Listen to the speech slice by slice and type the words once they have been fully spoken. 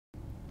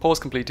Pause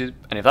completed.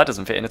 And if that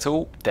doesn't fit in at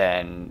all,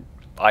 then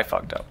I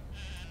fucked up.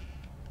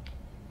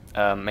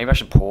 Maybe I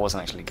should pause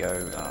and actually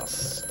go. Oh,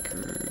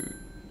 screw.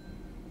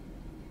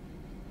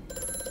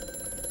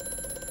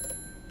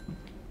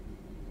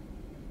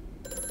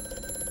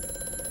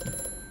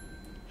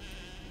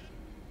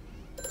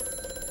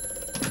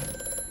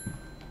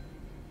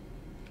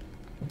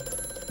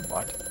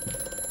 What?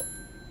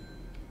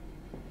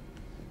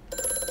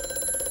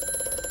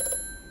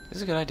 This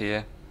is a good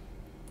idea.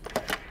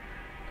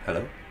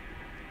 Hello?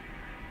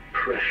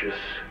 Precious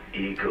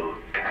eagle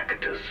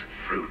cactus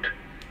fruit.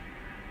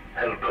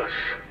 Help us.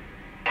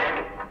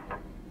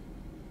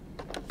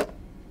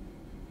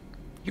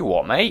 You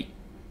what, mate?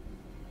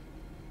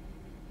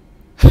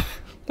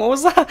 What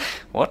was that?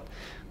 What?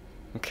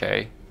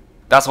 Okay.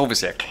 That's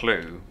obviously a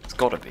clue. It's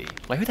gotta be.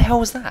 Like, who the hell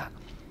was that?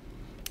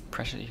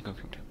 Precious eagle.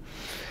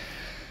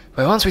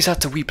 Where once we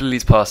sat to weep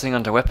Lily's passing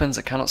under weapons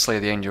that cannot slay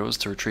the angels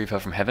to retrieve her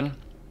from heaven.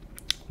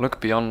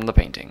 Look beyond the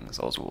paintings,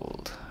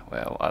 Oswald.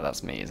 Well,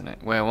 that's me, isn't it?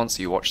 Where once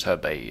you watched her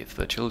bathe,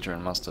 the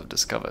children must have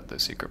discovered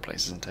those secret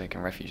places and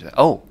taken refuge there.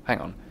 Oh, hang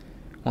on.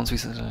 Once we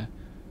said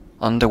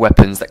under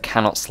weapons that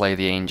cannot slay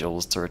the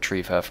angels to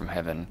retrieve her from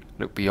heaven.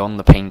 Look beyond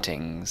the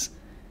paintings,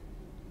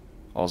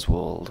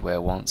 Oswald.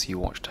 Where once you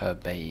watched her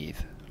bathe.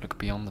 Look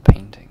beyond the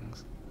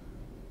paintings.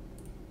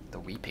 The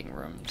weeping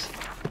rooms.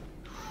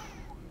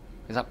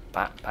 Is that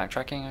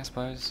backtracking, I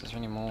suppose? Is there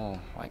any more,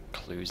 like,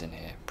 clues in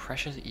here?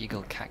 Precious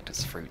eagle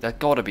cactus fruit. They've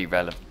got to be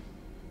relevant.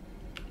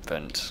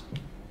 It's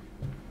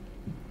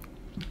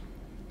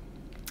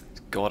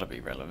got to be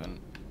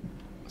relevant.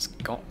 It's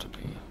got to be.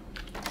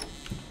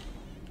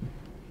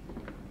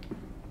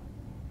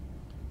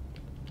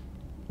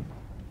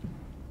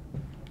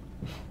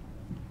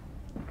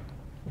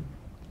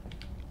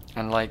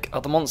 And, like,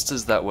 are the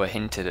monsters that were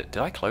hinted at...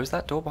 Did I close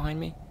that door behind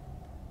me?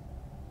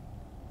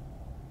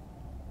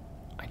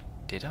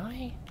 Did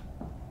I?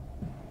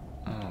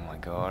 Oh my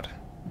god.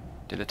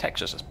 Did the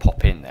texture just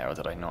pop in there, or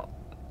did I not?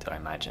 Did I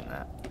imagine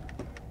that?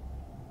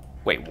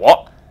 Wait,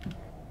 what?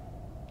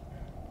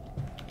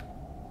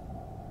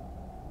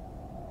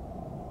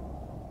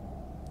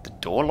 The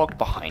door locked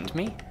behind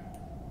me?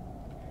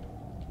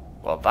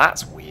 Well,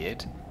 that's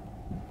weird.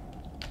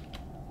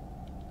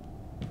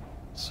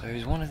 So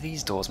one of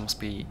these doors must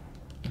be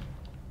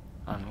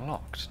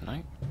unlocked,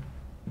 no?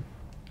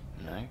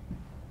 No?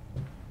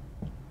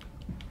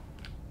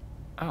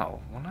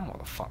 Oh, well now what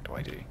the fuck do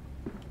I do?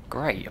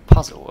 Great, a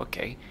puzzle,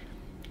 okay.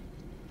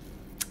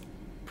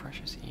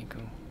 Precious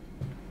eagle.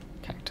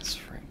 Cactus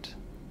fruit.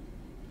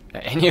 Are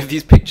any of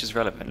these pictures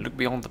relevant? Look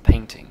beyond the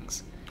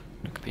paintings.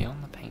 Look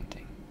beyond the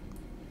painting.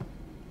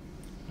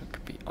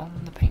 Look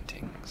beyond the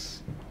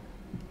paintings.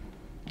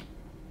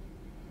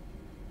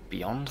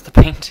 Beyond the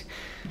paint?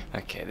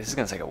 Okay, this is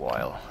gonna take a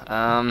while.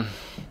 Hang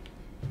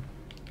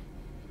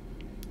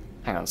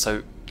on,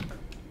 so...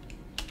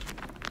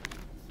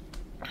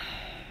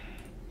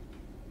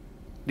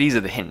 These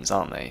are the hints,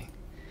 aren't they?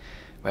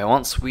 Where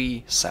once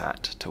we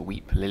sat to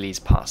weep Lily's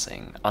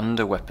passing,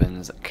 under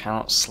weapons that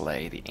cannot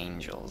slay the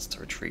angels to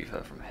retrieve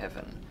her from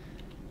heaven.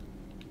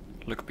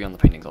 Look beyond the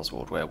paintings,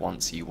 Oswald, where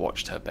once you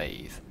watched her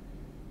bathe.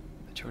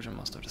 The children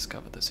must have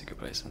discovered the secret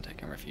place and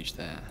taken refuge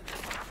there.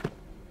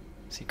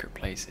 Secret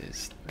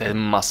places. There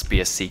must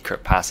be a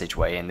secret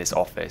passageway in this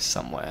office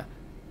somewhere.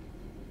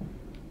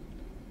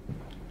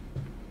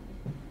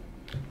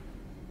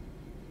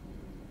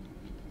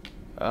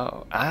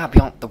 Oh,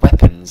 beyond the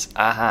weapons.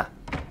 Aha.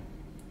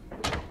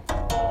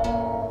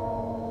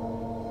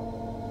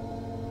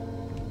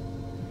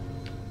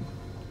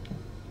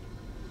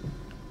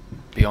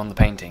 Beyond the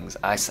paintings.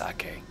 I see.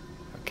 Okay.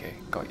 Okay,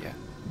 got ya.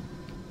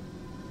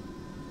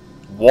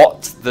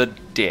 What the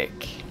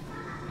dick?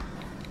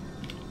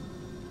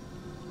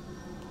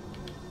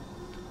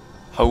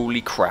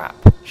 Holy crap.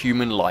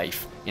 Human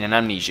life in an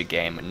Amnesia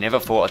game. Never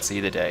thought I'd see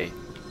the day.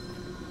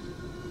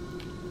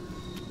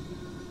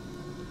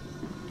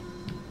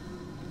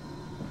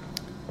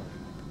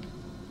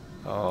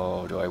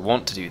 Oh, do I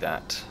want to do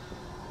that?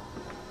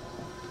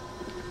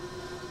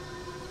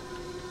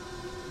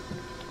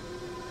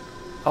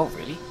 Oh,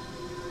 really?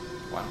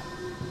 Wow.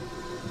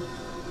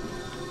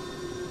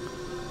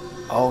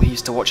 Oh, he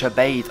used to watch her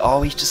bathe.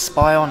 Oh, he used to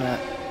spy on her.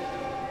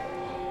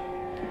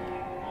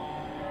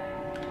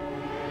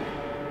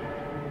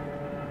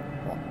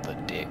 What the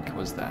dick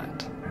was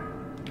that?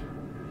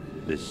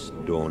 This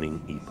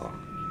dawning epoch,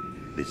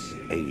 this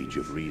age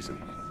of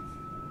reason,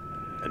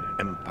 an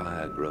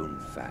empire grown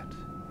fat,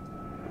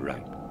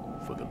 ripe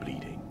for the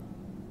bleeding.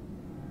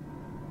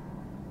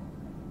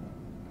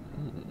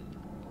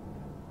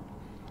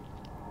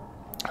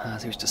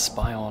 So he used to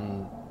spy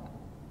on...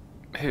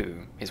 who?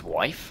 His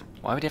wife?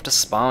 Why would he have to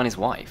spy on his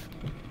wife?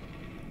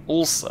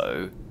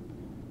 Also,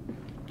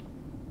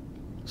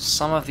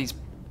 some of these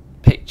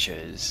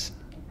pictures...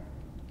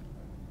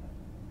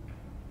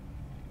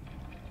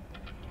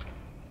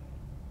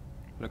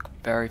 look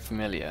very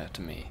familiar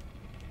to me.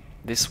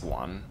 This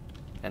one,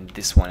 and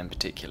this one in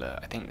particular.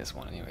 I think this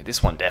one anyway.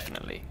 This one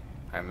definitely.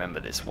 I remember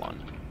this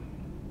one.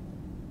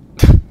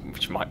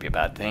 Which might be a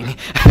bad thing.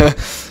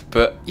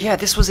 But yeah,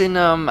 this was in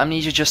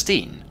Amnesia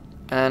Justine.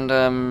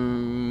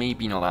 And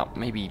maybe not that.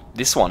 Maybe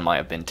this one might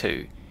have been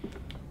too.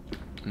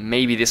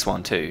 Maybe this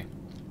one too.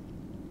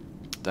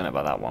 Don't know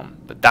about that one.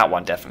 But that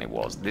one definitely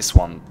was. This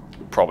one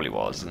probably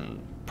was.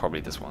 And probably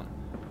this one.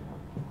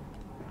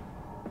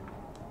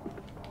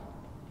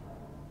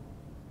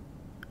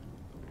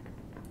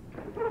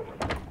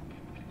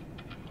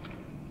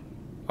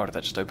 Oh, did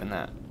that just open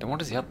that? Then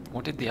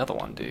what did the other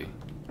one do?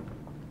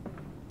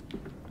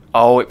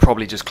 Oh, it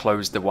probably just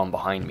closed the one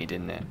behind me,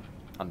 didn't it?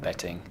 I'm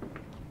betting.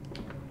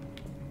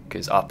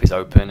 Because up is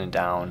open and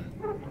down.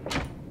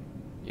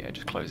 Yeah, it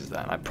just closes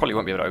that. I probably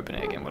won't be able to open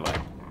it again, will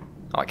I?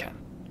 Oh, I can.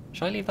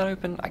 Should I leave that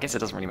open? I guess it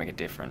doesn't really make a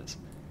difference.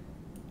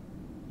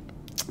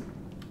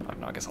 I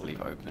don't know, I guess I'll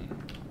leave it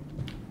open.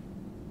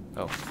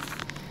 Oh.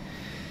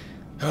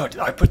 Oh,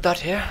 did I put that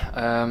here?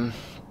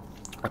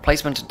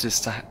 Replacement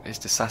is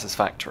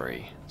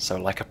dissatisfactory, so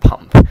like a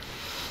pump.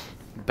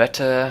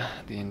 Better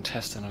the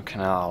intestinal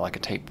canal, like a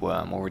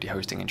tapeworm, already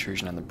hosting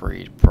intrusion in the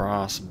breed.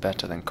 Brass,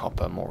 better than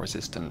copper, more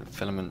resistant.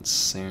 Filaments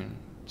soon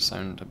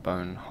sewn to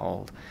bone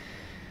hold.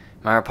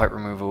 Marrow pipe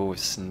removal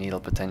with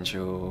needle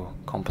potential.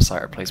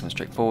 Composite replacement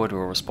straightforward.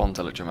 Will respond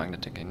to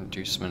electromagnetic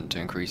inducement to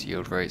increase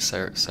yield rate.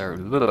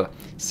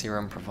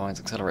 Serum provides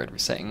accelerated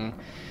resetting,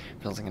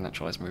 resulting in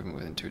naturalized movement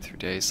within 2 to 3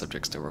 days.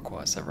 Subject still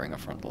requires severing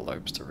of frontal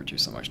lobes to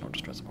reduce emotional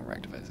distress upon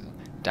reactivation.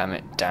 Damn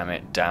it, damn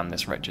it, damn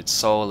this wretched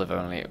soul, if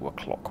only it were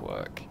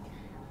clockwork.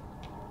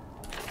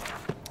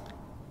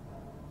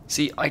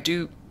 See, I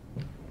do...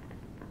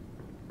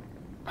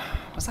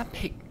 Was that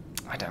pig?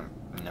 I don't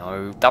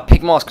know. That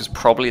pig mask was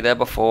probably there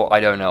before. I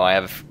don't know.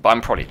 But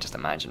I'm probably just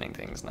imagining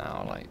things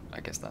now. Like, I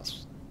guess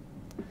that's...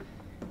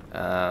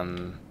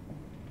 I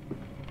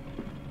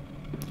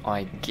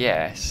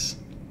guess...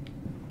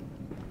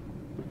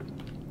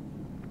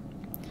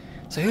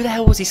 So who the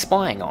hell was he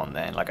spying on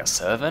then? Like a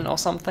servant or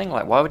something?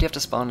 Like, why would he have to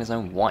spy on his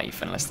own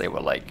wife unless they were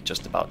like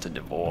just about to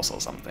divorce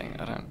or something?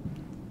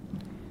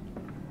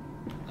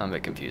 I'm a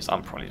bit confused.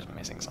 I'm probably just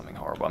missing something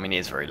horrible. I mean, it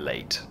is very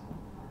late.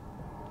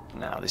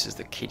 Now, this is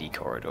the kiddie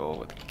corridor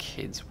where the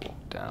kids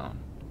walk down.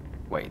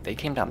 Wait, they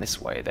came down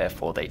this way,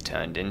 therefore they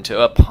turned into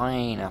a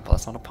pineapple.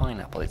 That's not a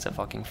pineapple, it's a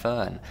fucking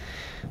fern.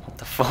 What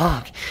the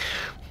fuck?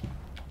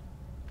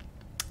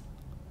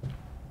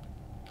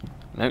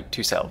 Note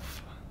to self.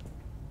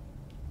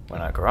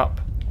 When I grow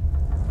up,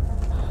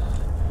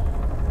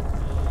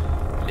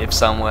 live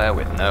somewhere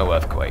with no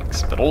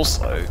earthquakes, but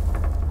also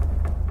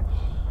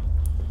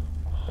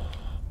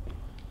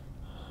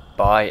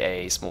buy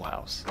a small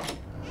house.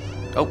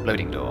 Oh,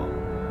 loading door.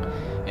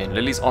 In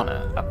Lily's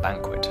honor, a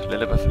banquet.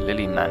 Lilibeth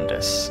Lily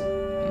Mandus.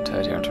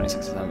 Interred here on 26th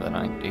December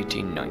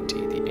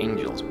 1890. The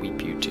angels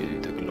weep you to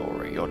the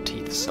glory. Your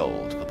teeth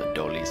sold for the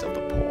dollies of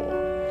the poor.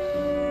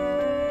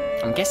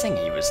 I'm guessing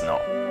he was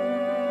not.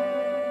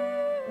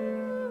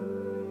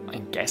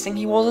 Guessing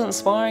he wasn't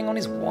spying on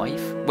his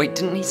wife? Wait,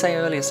 didn't he say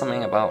earlier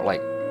something about,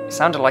 like, it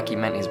sounded like he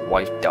meant his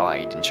wife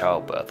died in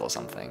childbirth or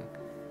something?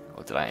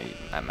 Or did I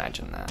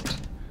imagine that?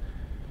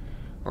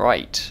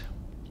 Right.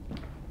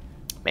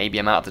 Maybe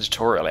I'm out of the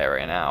tutorial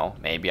area now.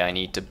 Maybe I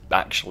need to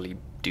actually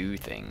do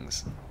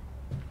things.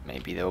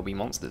 Maybe there will be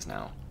monsters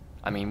now.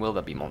 I mean, will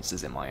there be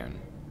monsters in my own?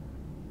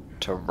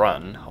 To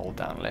run, hold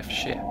down left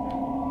shift.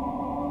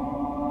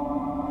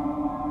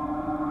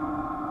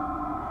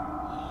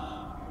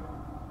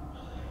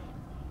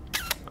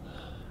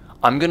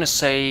 I'm gonna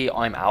say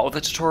I'm out of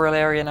the tutorial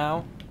area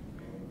now.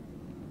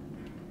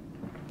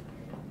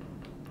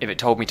 If it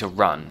told me to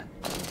run,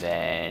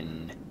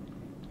 then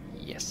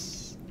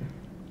yes.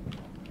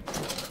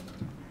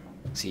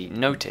 See,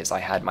 notice I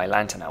had my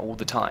lantern out all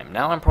the time.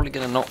 Now I'm probably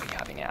gonna not be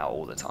having it out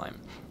all the time.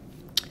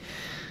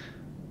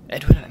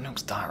 Edward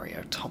Enoch's diary,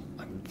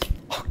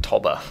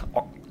 October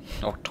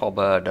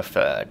the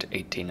 3rd,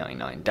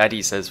 1899.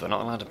 Daddy says we're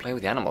not allowed to play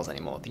with the animals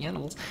anymore. The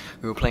animals?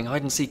 We were playing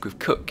hide and seek with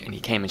Cook, and he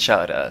came and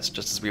shouted at us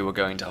just as we were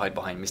going to hide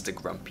behind Mr.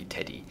 Grumpy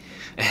Teddy.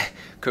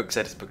 Cook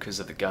said it's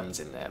because of the guns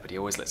in there, but he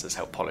always lets us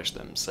help polish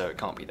them, so it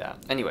can't be that.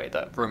 Anyway,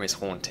 that room is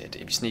haunted.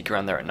 If you sneak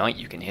around there at night,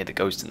 you can hear the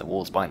ghosts in the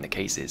walls behind the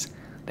cases.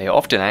 They are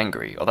often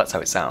angry, or that's how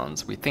it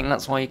sounds. We think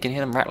that's why you can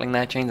hear them rattling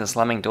their chains and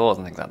slamming doors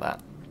and things like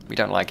that. We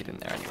don't like it in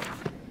there anyway.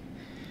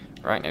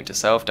 Right, note to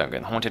self, don't go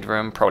in the haunted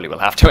room. Probably will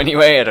have to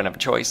anyway, I don't have a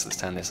choice. Let's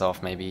turn this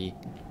off maybe.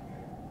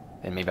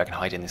 Then maybe I can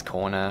hide in this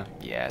corner.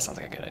 Yeah, sounds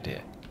like a good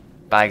idea.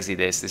 Bagsy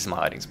this is my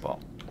hiding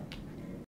spot.